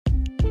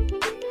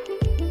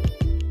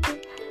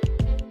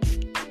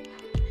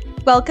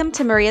Welcome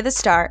to Maria the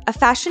Star, a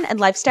fashion and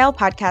lifestyle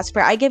podcast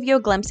where I give you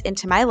a glimpse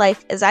into my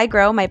life as I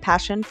grow my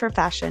passion for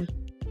fashion.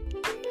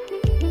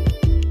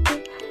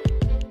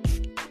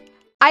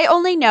 I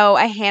only know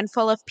a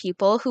handful of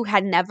people who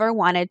had never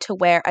wanted to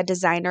wear a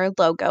designer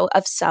logo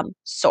of some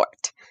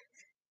sort.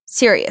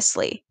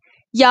 Seriously,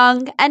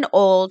 young and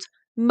old,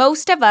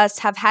 most of us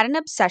have had an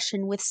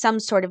obsession with some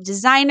sort of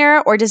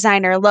designer or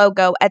designer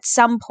logo at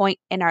some point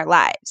in our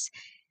lives.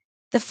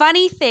 The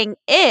funny thing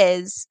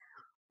is,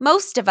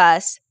 most of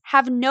us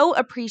have no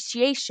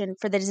appreciation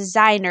for the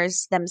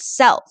designers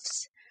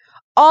themselves.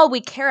 All we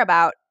care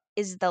about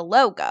is the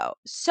logo,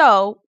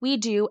 so we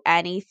do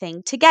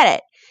anything to get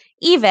it,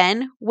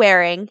 even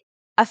wearing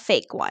a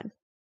fake one.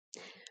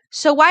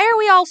 So why are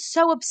we all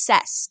so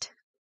obsessed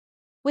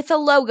with a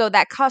logo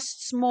that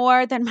costs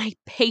more than my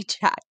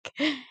paycheck?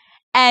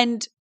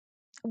 And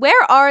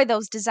where are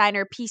those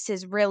designer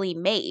pieces really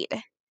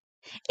made?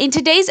 In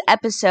today's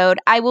episode,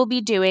 I will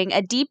be doing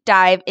a deep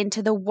dive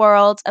into the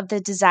world of the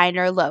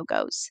designer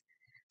logos,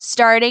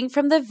 starting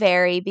from the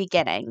very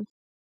beginning.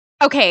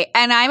 Okay,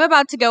 and I'm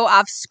about to go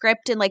off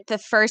script in like the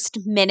first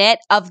minute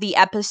of the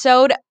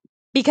episode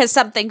because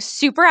something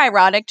super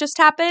ironic just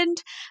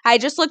happened. I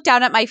just looked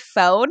down at my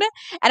phone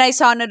and I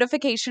saw a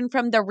notification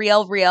from The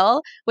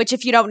RealReal, which,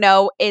 if you don't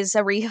know, is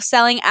a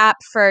reselling app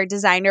for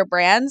designer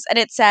brands. And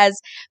it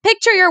says,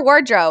 "Picture your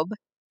wardrobe.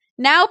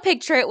 Now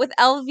picture it with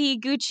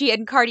LV, Gucci,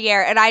 and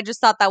Cartier." And I just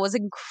thought that was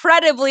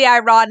incredibly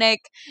ironic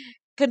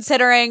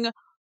considering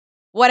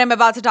what I'm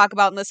about to talk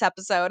about in this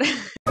episode.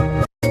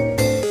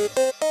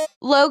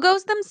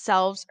 Logos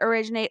themselves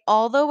originate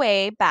all the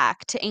way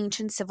back to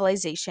ancient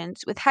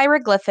civilizations with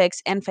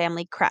hieroglyphics and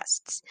family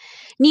crests.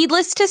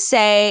 Needless to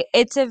say,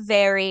 it's a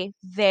very,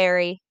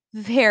 very,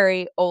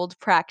 very old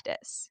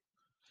practice.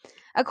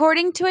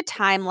 According to a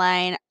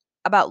timeline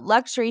about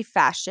luxury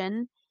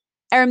fashion,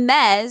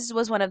 Hermes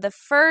was one of the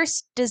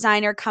first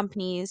designer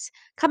companies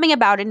coming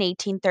about in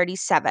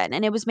 1837,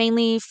 and it was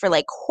mainly for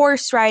like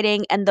horse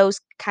riding and those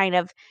kind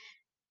of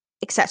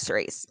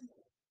accessories.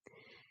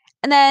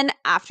 And then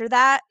after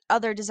that,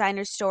 other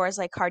designer stores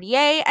like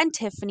Cartier and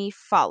Tiffany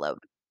followed.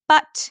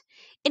 But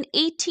in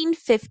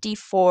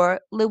 1854,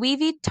 Louis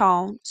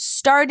Vuitton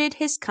started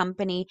his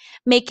company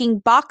making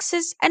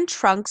boxes and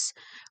trunks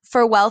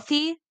for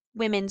wealthy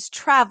women's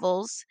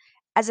travels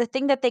as a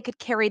thing that they could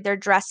carry their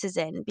dresses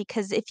in.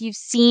 Because if you've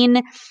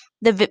seen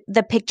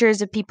the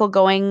pictures of people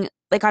going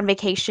like on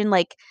vacation,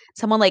 like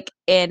someone like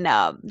in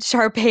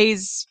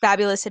Sharpay's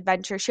Fabulous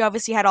Adventure, she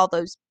obviously had all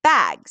those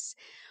bags.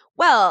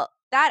 Well,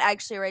 that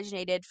actually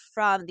originated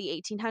from the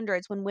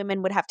 1800s when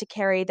women would have to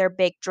carry their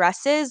big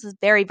dresses,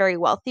 very, very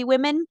wealthy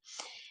women,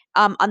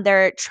 on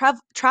their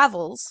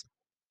travels.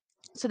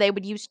 So they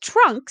would use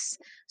trunks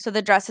so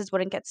the dresses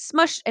wouldn't get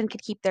smushed and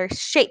could keep their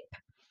shape.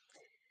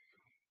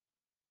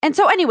 And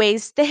so,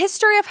 anyways, the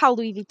history of how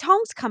Louis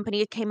Vuitton's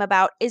company came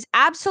about is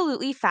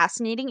absolutely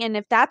fascinating. And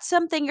if that's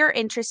something you're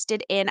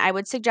interested in, I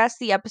would suggest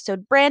the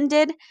episode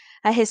Branded,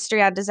 a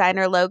history on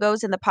designer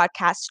logos, in the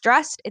podcast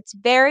Dressed. It's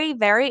very,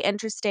 very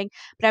interesting,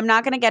 but I'm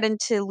not going to get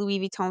into Louis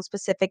Vuitton's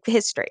specific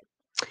history.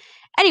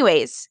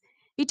 Anyways,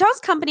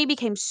 Vuitton's company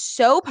became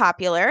so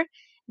popular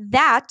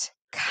that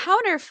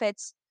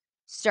counterfeits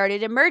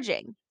started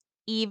emerging,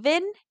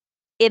 even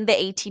in the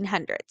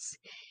 1800s.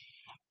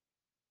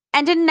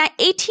 And in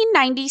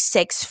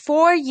 1896,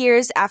 4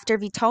 years after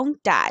Vuitton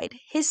died,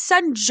 his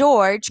son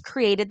George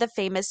created the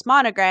famous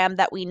monogram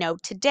that we know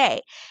today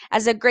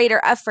as a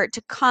greater effort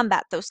to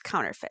combat those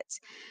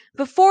counterfeits.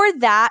 Before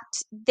that,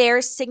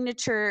 their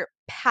signature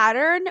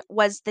pattern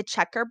was the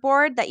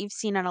checkerboard that you've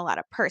seen on a lot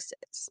of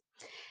purses.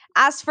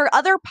 As for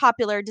other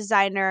popular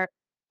designer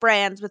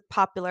brands with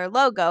popular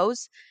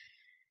logos,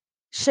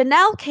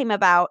 Chanel came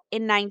about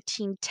in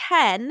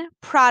 1910,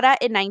 Prada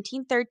in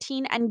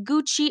 1913, and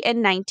Gucci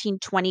in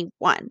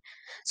 1921.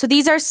 So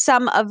these are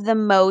some of the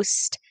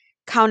most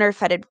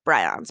counterfeited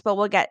brands, but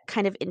we'll get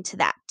kind of into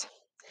that.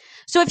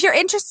 So if you're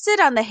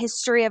interested on the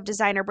history of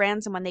designer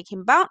brands and when they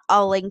came about,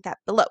 I'll link that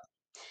below.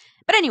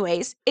 But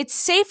anyways, it's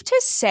safe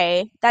to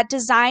say that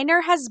designer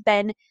has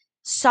been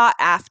sought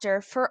after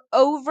for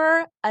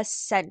over a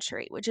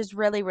century, which is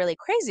really, really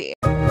crazy.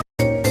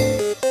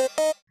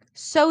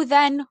 So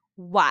then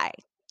why?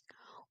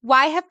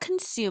 Why have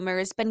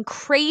consumers been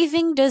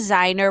craving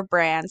designer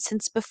brands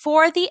since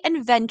before the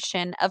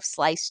invention of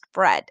sliced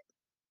bread?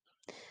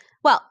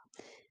 Well,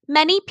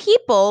 many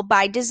people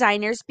buy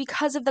designers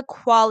because of the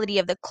quality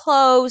of the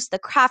clothes, the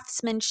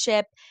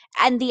craftsmanship,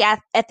 and the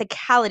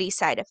ethicality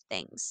side of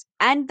things.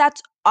 And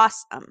that's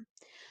awesome.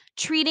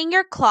 Treating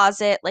your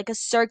closet like a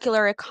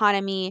circular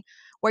economy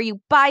where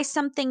you buy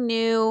something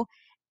new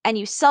and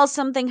you sell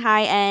something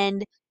high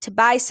end to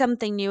buy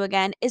something new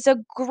again is a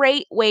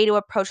great way to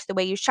approach the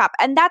way you shop.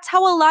 And that's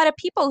how a lot of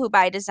people who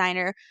buy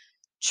designer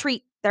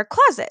treat their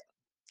closet.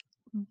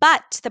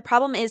 But the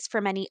problem is, for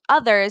many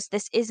others,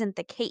 this isn't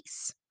the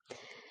case.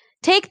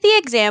 Take the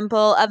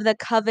example of the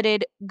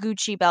coveted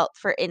Gucci belt,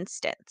 for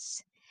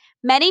instance.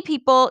 Many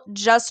people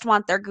just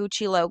want their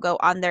Gucci logo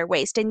on their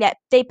waist, and yet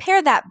they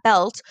pair that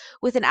belt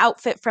with an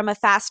outfit from a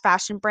fast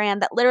fashion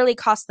brand that literally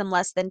costs them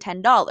less than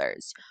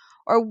 $10.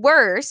 Or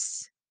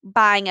worse,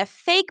 buying a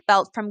fake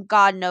belt from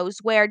God knows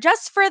where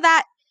just for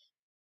that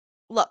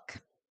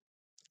look.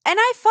 And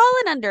I've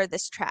fallen under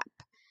this trap.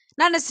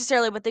 Not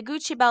necessarily with the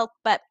Gucci belt,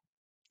 but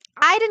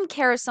I didn't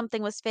care if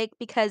something was fake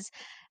because,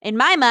 in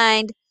my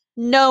mind,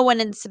 no one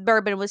in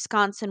suburban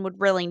Wisconsin would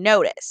really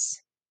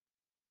notice.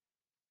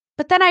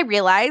 But then I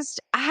realized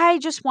I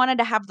just wanted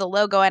to have the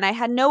logo and I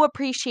had no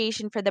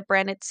appreciation for the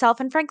brand itself.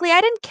 And frankly,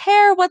 I didn't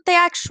care what the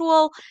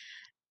actual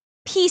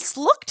piece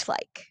looked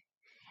like.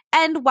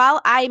 And while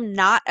I'm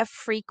not a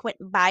frequent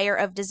buyer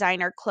of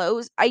designer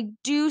clothes, I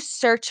do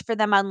search for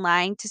them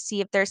online to see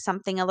if there's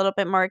something a little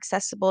bit more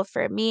accessible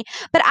for me.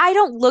 But I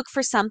don't look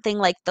for something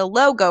like the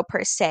logo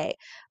per se,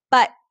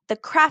 but the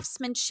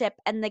craftsmanship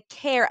and the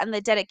care and the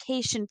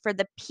dedication for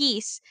the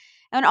piece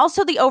and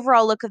also the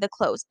overall look of the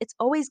clothes. It's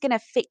always going to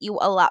fit you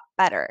a lot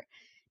better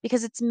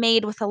because it's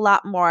made with a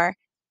lot more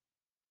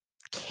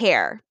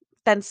care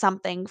than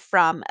something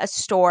from a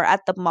store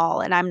at the mall.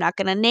 And I'm not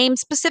going to name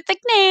specific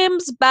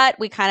names, but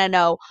we kind of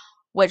know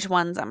which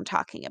ones I'm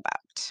talking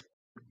about.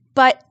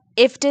 But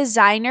if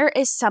designer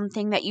is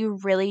something that you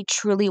really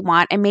truly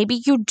want, and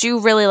maybe you do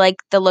really like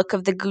the look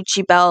of the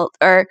Gucci belt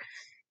or,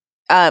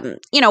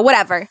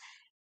 whatever,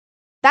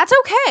 that's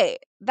okay.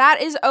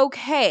 That is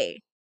okay.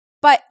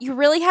 But you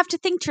really have to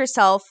think to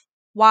yourself,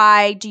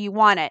 why do you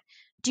want it?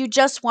 Do you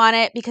just want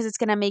it because it's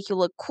going to make you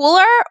look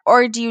cooler,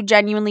 or do you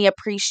genuinely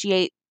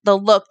appreciate the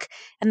look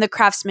and the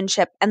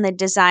craftsmanship and the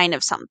design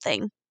of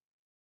something?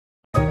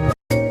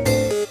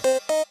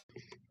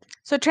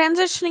 So,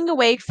 transitioning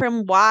away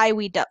from why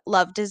we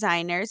love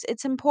designers,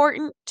 it's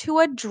important to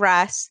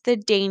address the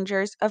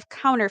dangers of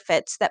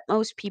counterfeits that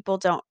most people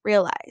don't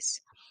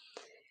realize.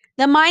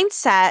 The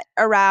mindset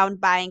around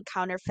buying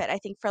counterfeit, I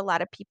think, for a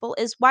lot of people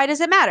is why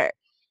does it matter?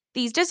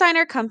 These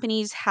designer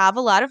companies have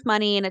a lot of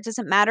money and it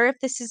doesn't matter if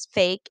this is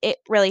fake, it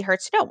really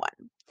hurts no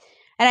one.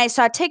 And I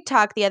saw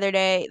TikTok the other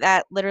day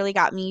that literally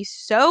got me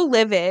so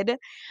livid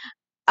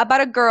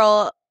about a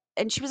girl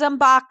and she was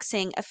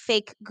unboxing a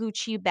fake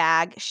Gucci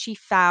bag she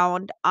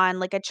found on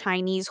like a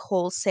Chinese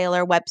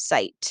wholesaler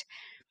website.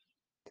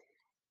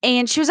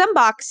 And she was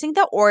unboxing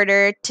the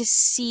order to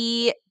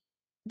see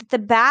the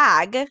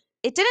bag.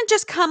 It didn't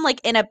just come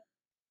like in a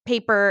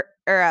paper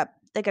or a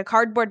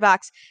cardboard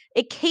box.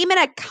 It came in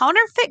a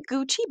counterfeit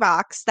Gucci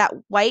box, that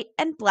white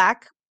and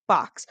black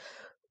box,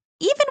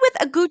 even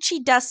with a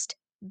Gucci dust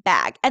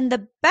bag. And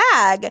the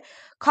bag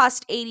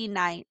cost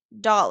 $89.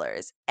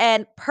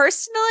 And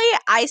personally,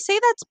 I say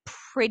that's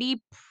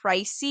pretty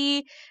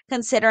pricey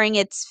considering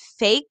it's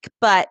fake,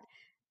 but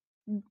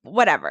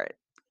whatever.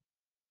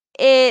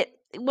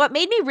 What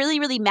made me really,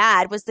 really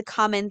mad was the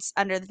comments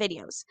under the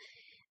videos.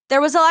 There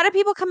was a lot of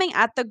people coming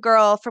at the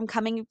girl from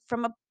buying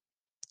from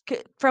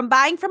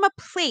a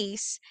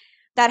place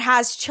that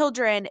has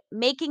children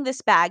making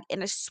this bag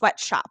in a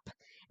sweatshop.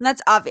 And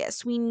that's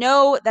obvious. We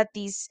know that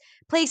these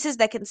places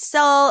that can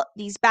sell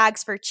these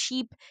bags for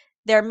cheap,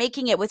 they're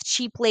making it with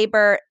cheap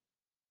labor.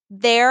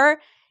 Their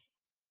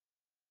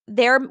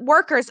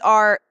workers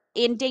are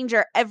in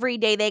danger every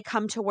day they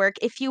come to work.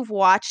 If you've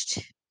watched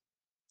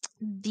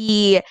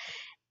the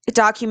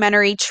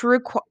documentary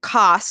True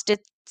Cost,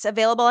 it's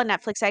available on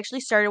Netflix. I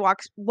actually started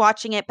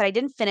watching it, but I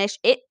didn't finish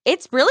it.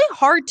 It's really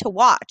hard to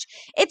watch.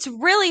 It's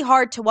really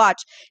hard to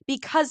watch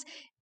because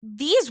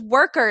these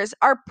workers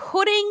are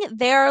putting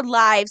their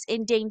lives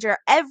in danger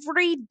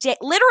every day,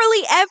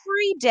 literally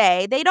every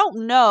day. They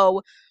don't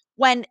know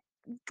when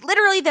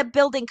literally the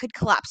building could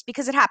collapse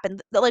because it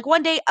happened. Like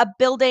one day, a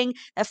building,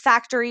 a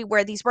factory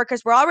where these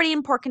workers were already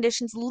in poor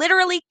conditions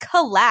literally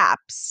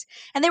collapse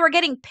and they were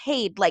getting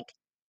paid like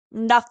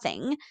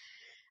nothing.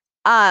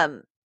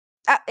 um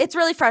it's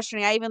really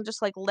frustrating. I even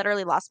just like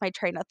literally lost my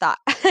train of thought.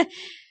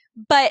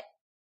 But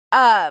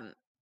um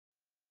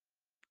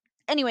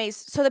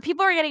anyways, so the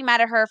people are getting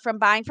mad at her from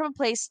buying from a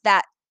place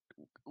that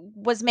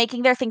was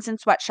making their things in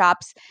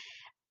sweatshops.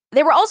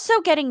 They were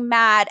also getting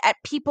mad at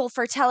people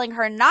for telling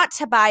her not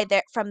to buy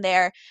from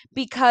there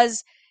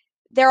because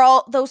they're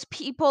all those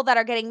people that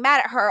are getting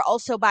mad at her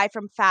also buy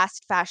from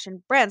fast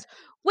fashion brands,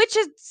 which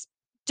is,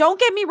 don't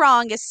get me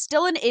wrong, is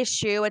still an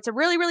issue. It's a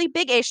really, really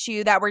big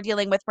issue that we're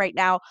dealing with right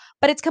now,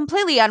 but it's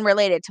completely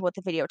unrelated to what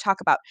the video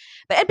talk about.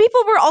 But and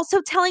people were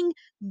also telling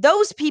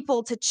those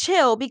people to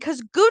chill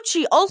because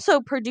Gucci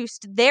also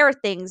produced their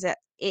things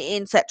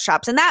in set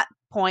shops. And that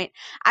point,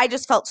 I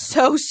just felt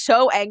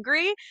so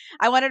angry.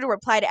 I wanted to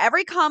reply to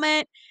every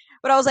comment,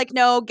 but I was like,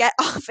 no, get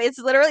off. It's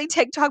literally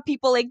TikTok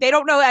people. Like, they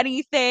don't know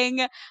anything.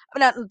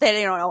 Not that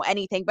they don't know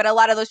anything, but a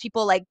lot of those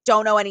people like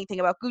don't know anything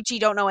about Gucci,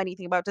 don't know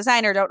anything about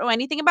designer, don't know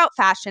anything about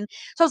fashion.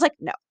 So I was like,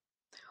 no.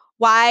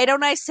 Why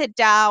don't I sit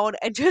down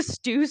and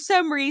just do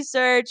some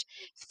research,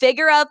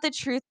 figure out the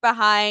truth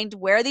behind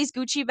where these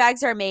Gucci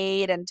bags are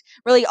made and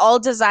really all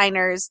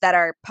designers that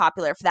are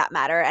popular for that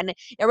matter. And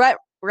it went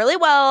really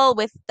well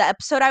with the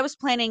episode I was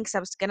planning because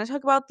I was going to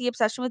talk about the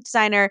obsession with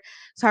designer.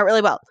 So it went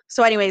really well.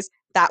 So anyways,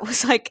 that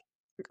was like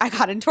I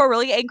got into a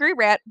really angry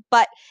rant,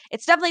 but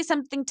it's definitely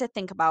something to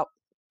think about.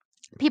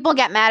 People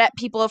get mad at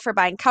people for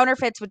buying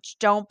counterfeits, which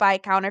don't buy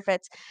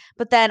counterfeits,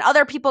 but then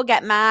other people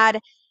get mad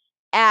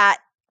at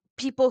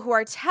people who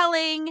are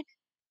telling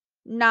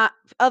not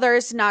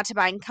others not to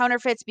buy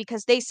counterfeits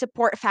because they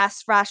support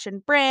fast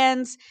fashion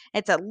brands.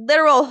 It's a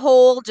literal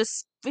hole.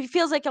 Just it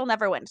feels like you'll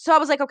never win. So I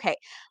was like, okay,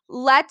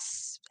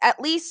 let's at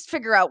least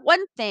figure out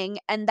one thing,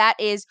 and that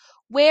is,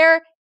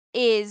 where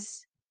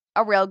is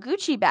a real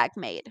Gucci bag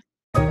made?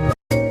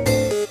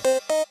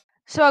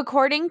 So,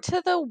 according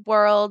to the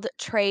World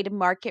Trade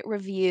Market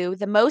Review,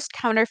 the most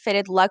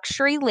counterfeited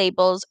luxury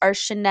labels are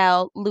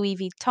Chanel, Louis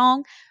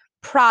Vuitton,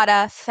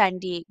 Prada,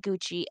 Fendi,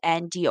 Gucci,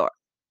 and Dior.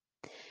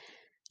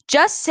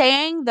 Just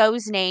saying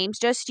those names,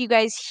 just you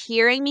guys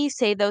hearing me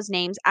say those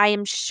names, I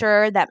am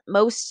sure that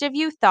most of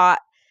you thought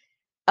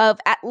of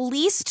at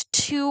least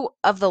two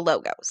of the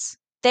logos.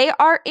 They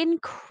are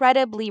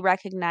incredibly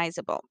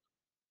recognizable.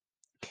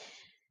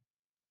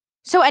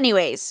 So,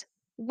 anyways,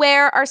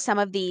 where are some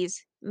of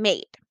these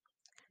made?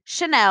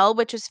 Chanel,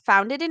 which was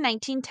founded in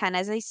 1910,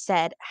 as I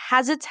said,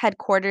 has its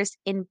headquarters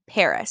in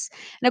Paris.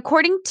 And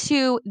according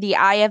to the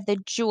Eye of the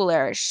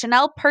Jeweler,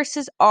 Chanel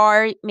purses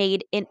are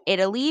made in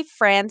Italy,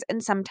 France,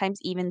 and sometimes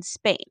even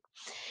Spain.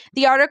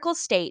 The article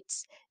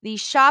states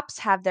these shops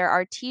have their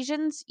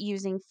artisans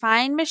using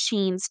fine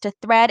machines to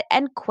thread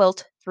and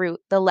quilt through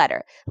the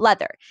leather.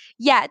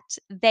 Yet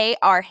they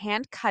are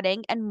hand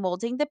cutting and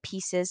molding the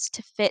pieces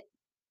to fit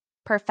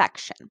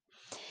perfection.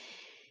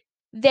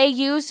 They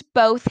use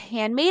both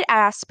handmade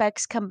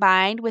aspects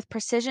combined with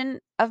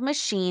precision of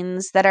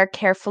machines that are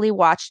carefully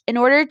watched in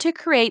order to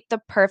create the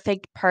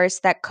perfect purse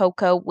that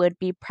Coco would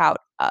be proud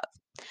of.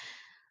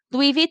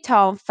 Louis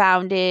Vuitton,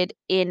 founded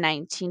in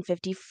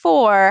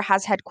 1954,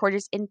 has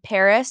headquarters in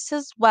Paris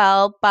as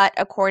well, but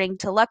according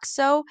to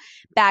Luxo,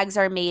 bags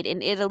are made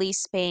in Italy,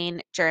 Spain,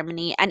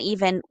 Germany, and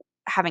even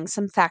having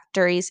some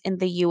factories in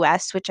the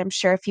US, which I'm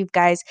sure if you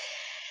guys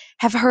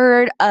have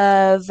heard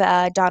of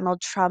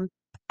Donald Trump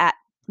at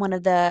one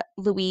of the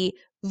Louis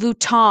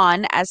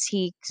Vuitton, as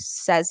he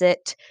says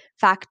it,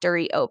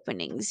 factory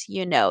openings,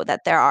 you know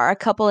that there are a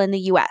couple in the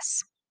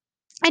US.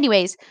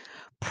 Anyways,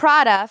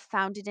 Prada,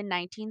 founded in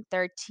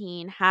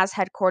 1913, has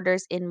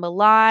headquarters in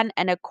Milan,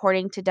 and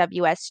according to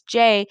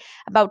WSJ,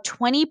 about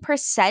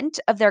 20%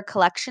 of their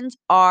collections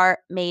are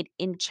made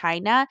in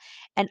China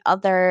and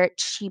other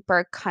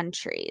cheaper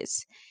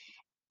countries.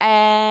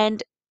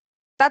 And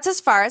that's as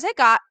far as I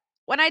got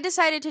when I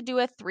decided to do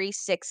a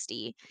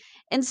 360.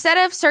 Instead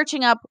of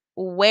searching up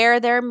where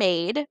they're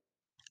made,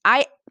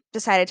 I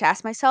decided to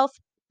ask myself,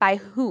 by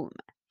whom?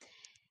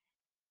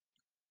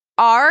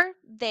 Are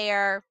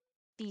there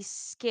these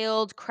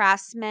skilled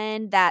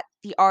craftsmen that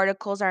the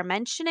articles are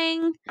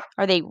mentioning?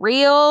 Are they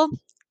real?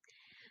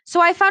 So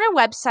I found a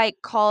website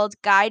called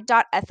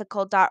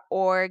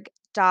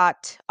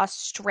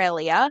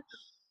guide.ethical.org.australia,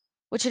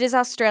 which it is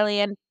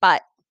Australian,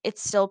 but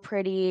it's still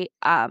pretty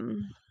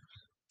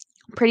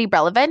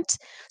relevant.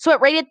 So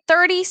it rated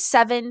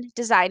 37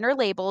 designer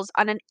labels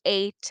on an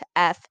A to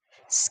F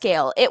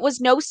scale. It was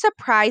no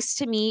surprise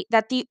to me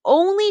that the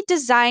only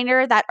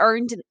designer that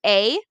earned an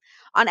A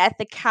on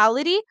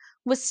ethicality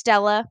was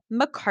Stella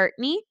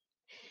McCartney.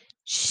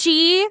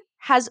 She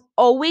has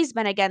always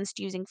been against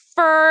using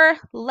fur,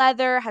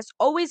 leather, has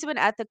always been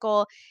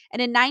ethical.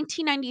 And in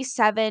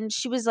 1997,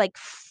 she was like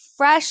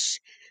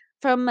fresh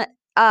from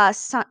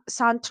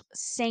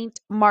St.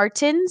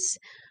 Martin's,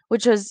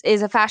 which is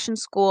a fashion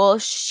school.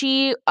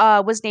 She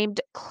was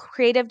named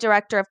creative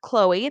director of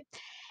Chloe,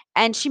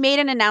 and she made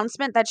an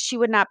announcement that she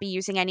would not be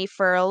using any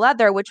fur or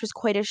leather, which was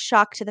quite a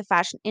shock to the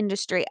fashion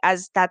industry,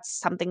 as that's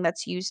something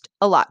that's used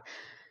a lot.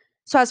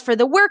 So, as for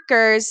the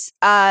workers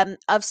of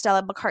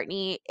Stella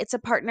McCartney, it's a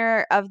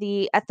partner of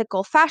the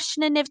Ethical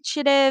Fashion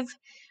Initiative,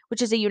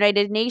 which is a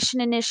United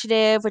Nations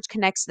initiative which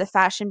connects the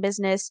fashion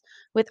business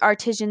with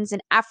artisans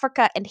in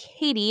Africa and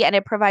Haiti, and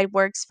it provides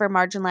works for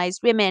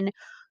marginalized women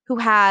who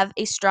have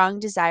a strong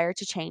desire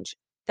to change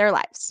their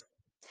lives.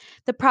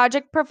 The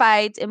project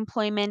provides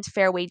employment,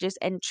 fair wages,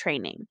 and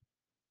training.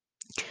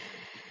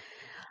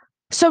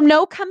 So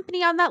no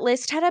company on that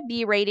list had a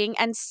B rating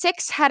and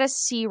 6 had a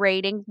C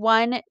rating,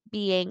 one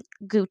being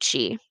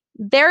Gucci.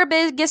 Their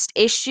biggest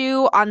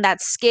issue on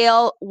that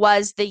scale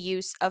was the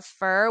use of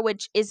fur,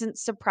 which isn't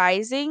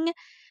surprising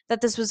that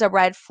this was a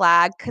red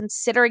flag,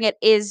 considering it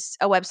is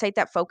a website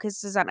that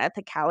focuses on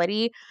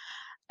ethicality.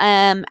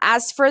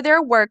 As for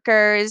their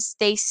workers,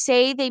 they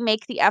say they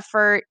make the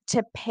effort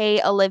to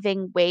pay a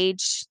living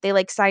wage. They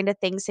like signed a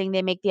thing saying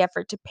they make the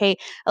effort to pay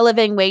a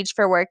living wage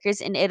for workers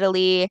in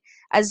Italy,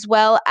 as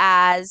well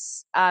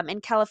as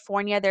in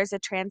California. There's a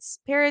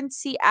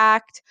Transparency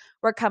Act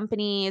where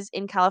companies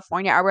in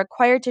California are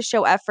required to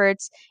show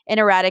efforts in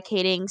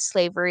eradicating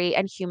slavery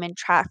and human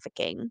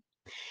trafficking.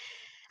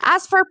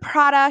 As for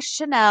Prada,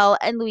 Chanel,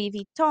 and Louis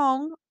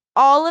Vuitton,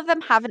 all of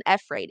them have an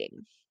F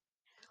rating.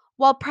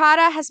 While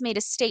Prada has made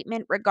a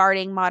statement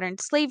regarding modern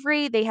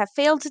slavery, they have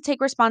failed to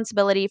take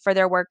responsibility for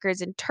their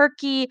workers in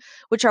Turkey,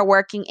 which are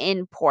working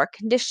in poor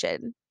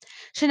condition.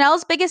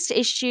 Chanel's biggest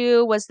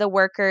issue was the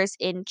workers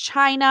in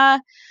China,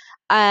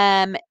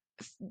 um,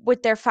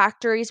 with their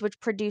factories, which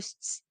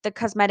produced the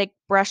cosmetic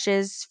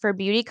brushes for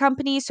beauty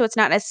companies. So it's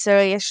not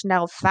necessarily a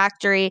Chanel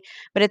factory,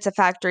 but it's a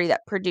factory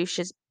that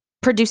produces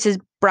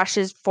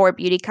brushes for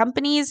beauty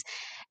companies.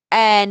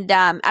 And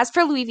as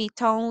for Louis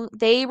Vuitton,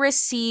 they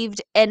received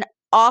an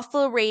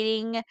awful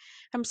rating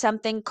from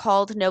something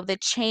called Know the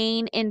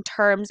Chain in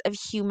terms of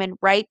human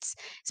rights.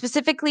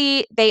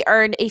 Specifically, they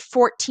earned a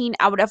 14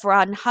 out of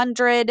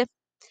 100.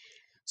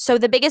 So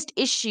the biggest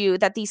issue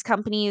that these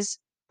companies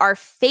are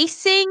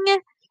facing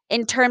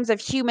in terms of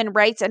human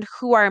rights and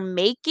who are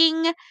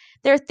making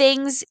their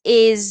things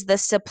is the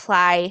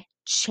supply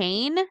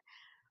chain.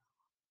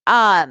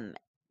 Um,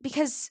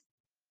 because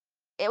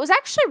it was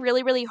actually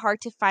really, really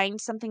hard to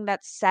find something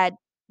that said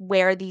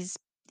where these,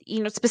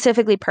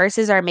 specifically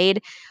purses are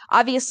made.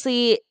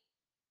 Obviously,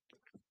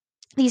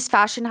 these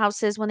fashion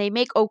houses, when they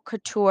make haute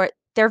couture,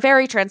 they're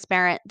very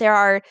transparent. There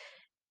are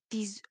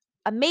these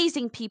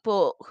amazing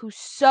people who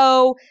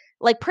sew,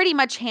 like pretty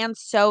much hand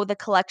sew the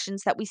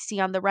collections that we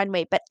see on the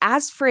runway. But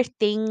as for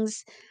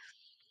things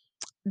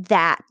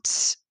that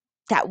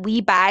we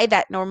buy,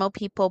 that normal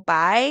people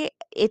buy,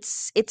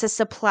 it's a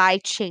supply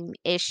chain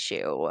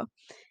issue.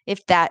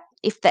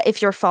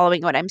 If you're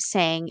following what I'm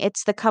saying,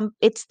 it's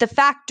the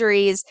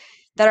factories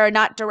that are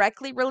not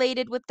directly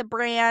related with the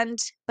brand,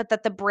 but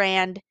that the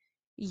brand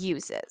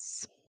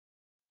uses.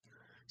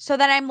 So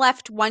then I'm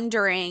left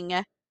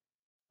wondering,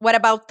 what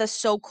about the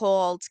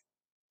so-called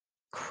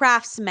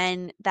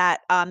craftsmen that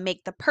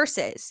make the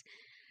purses?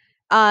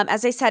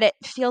 As I said, it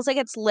feels like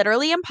it's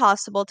literally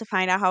impossible to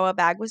find out how a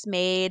bag was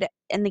made,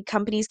 and the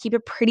companies keep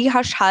it pretty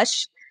hush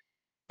hush.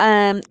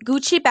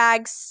 Gucci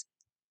bags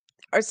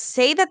or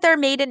say that they're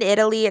made in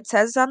Italy. It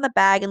says on the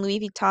bag, and Louis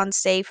Vuitton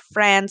say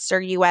France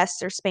or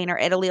US or Spain or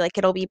Italy, like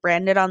it'll be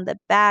branded on the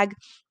bag.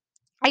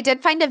 I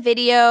did find a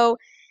video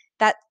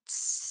that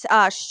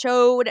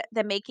showed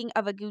the making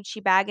of a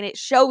Gucci bag, and it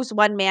shows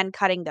one man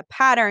cutting the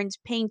patterns,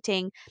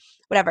 painting,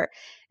 whatever.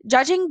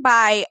 Judging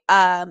by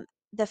the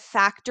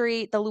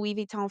Louis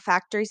Vuitton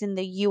factories in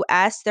the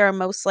US, there are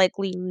most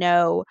likely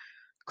no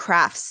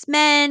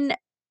craftsmen,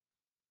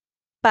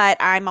 but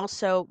I'm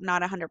also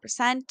not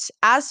 100%.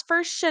 As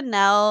for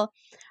Chanel,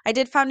 I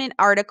did find an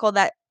article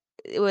that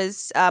it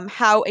was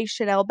how a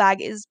Chanel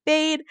bag is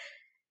made,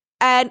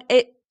 and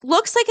it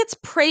looks like it's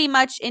pretty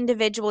much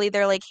individually.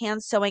 They're like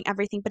hand sewing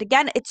everything, but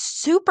again, it's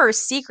super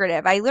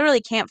secretive. I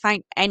literally can't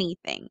find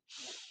anything.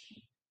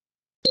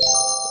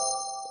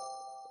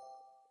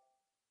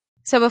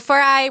 So before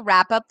I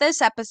wrap up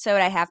this episode,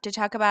 I have to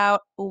talk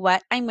about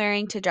what I'm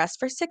wearing to dress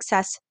for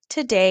success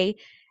today.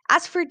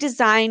 As for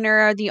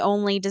designer, the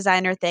only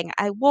designer thing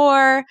I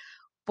wore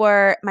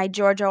were my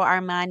Giorgio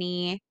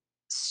Armani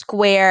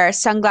square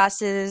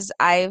sunglasses.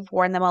 I've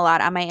worn them a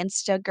lot on my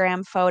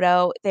Instagram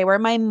photo. They were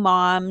my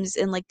mom's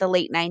in like the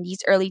late 90s,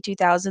 early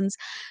 2000s.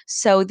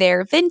 So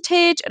they're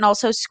vintage, and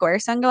also square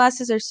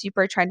sunglasses are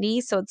super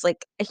trendy. So it's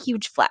like a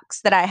huge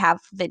flex that I have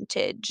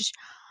vintage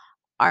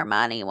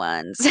Armani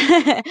ones.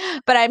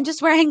 But I'm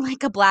just wearing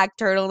like a black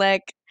turtleneck.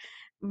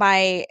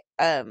 My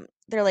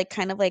they're like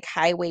kind of like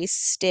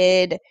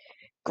high-waisted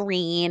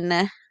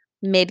green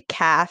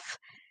mid-calf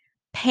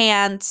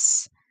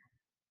pants.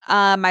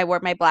 I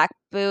wore my black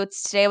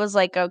boots. Today was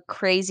like a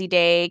crazy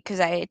day because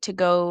I had to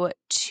go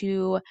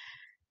to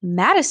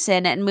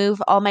Madison and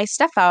move all my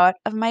stuff out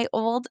of my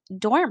old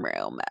dorm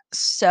room.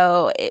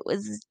 So it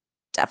was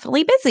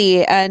definitely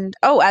busy. And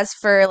oh, as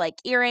for like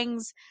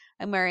earrings,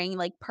 I'm wearing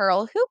like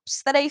pearl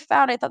hoops that I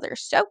found. I thought they're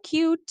so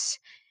cute.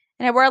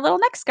 And I wore a little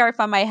neck scarf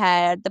on my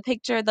head.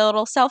 The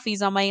little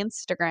selfies on my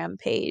Instagram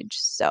page.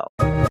 So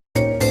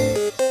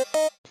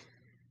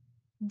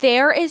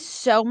there is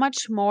so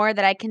much more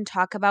that I can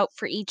talk about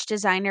for each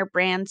designer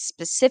brand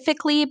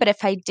specifically, but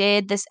if I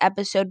did, this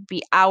episode would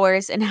be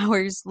hours and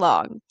hours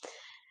long.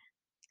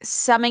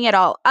 Summing it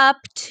all up,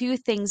 two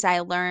things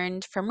I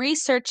learned from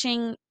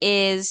researching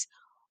is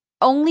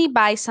only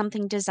buy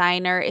something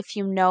designer if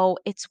you know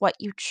it's what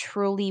you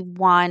truly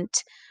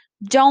want.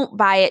 Don't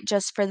buy it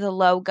just for the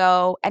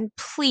logo, and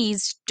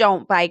please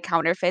don't buy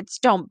counterfeits.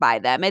 Don't buy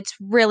them. It's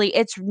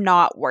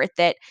not worth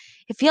it.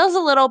 It feels a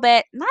little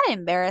bit not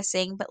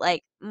embarrassing, but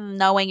like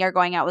knowing you're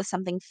going out with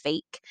something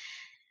fake.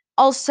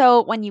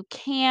 Also, when you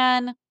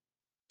can,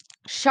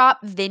 shop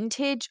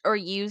vintage or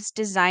used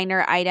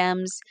designer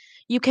items.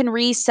 You can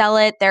resell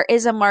it. There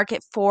is a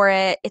market for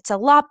it. It's a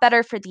lot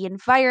better for the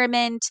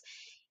environment.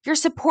 You're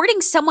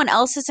supporting someone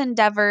else's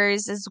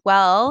endeavors as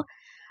well,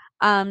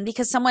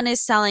 because someone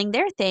is selling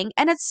their thing.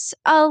 And it's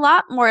a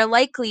lot more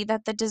likely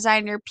that the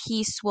designer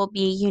piece will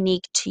be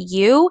unique to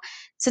you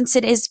since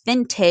it is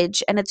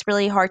vintage and it's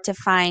really hard to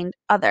find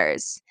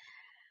others.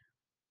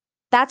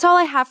 That's all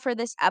I have for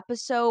this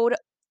episode.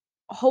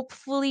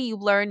 Hopefully you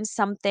learned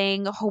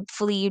something.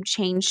 Hopefully you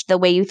changed the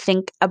way you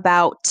think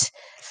about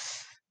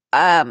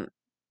um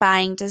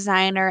buying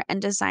designer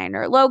and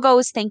designer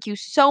logos. Thank you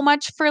so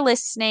much for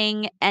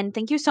listening, and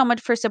thank you so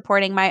much for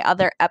supporting my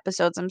other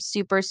episodes. I'm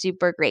super,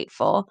 super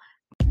grateful.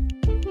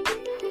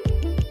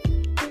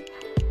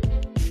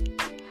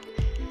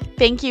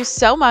 Thank you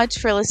so much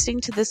for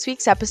listening to this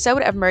week's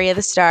episode of Maria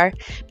the Star.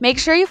 Make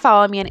sure you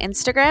follow me on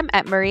Instagram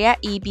at Maria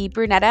E.B.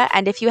 Brunetta,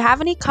 and if you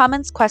have any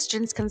comments,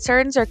 questions,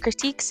 concerns, or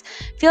critiques,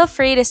 feel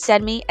free to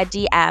send me a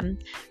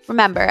DM.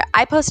 Remember,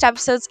 I post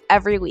episodes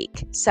every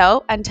week.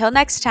 So until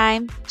next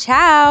time,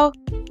 ciao!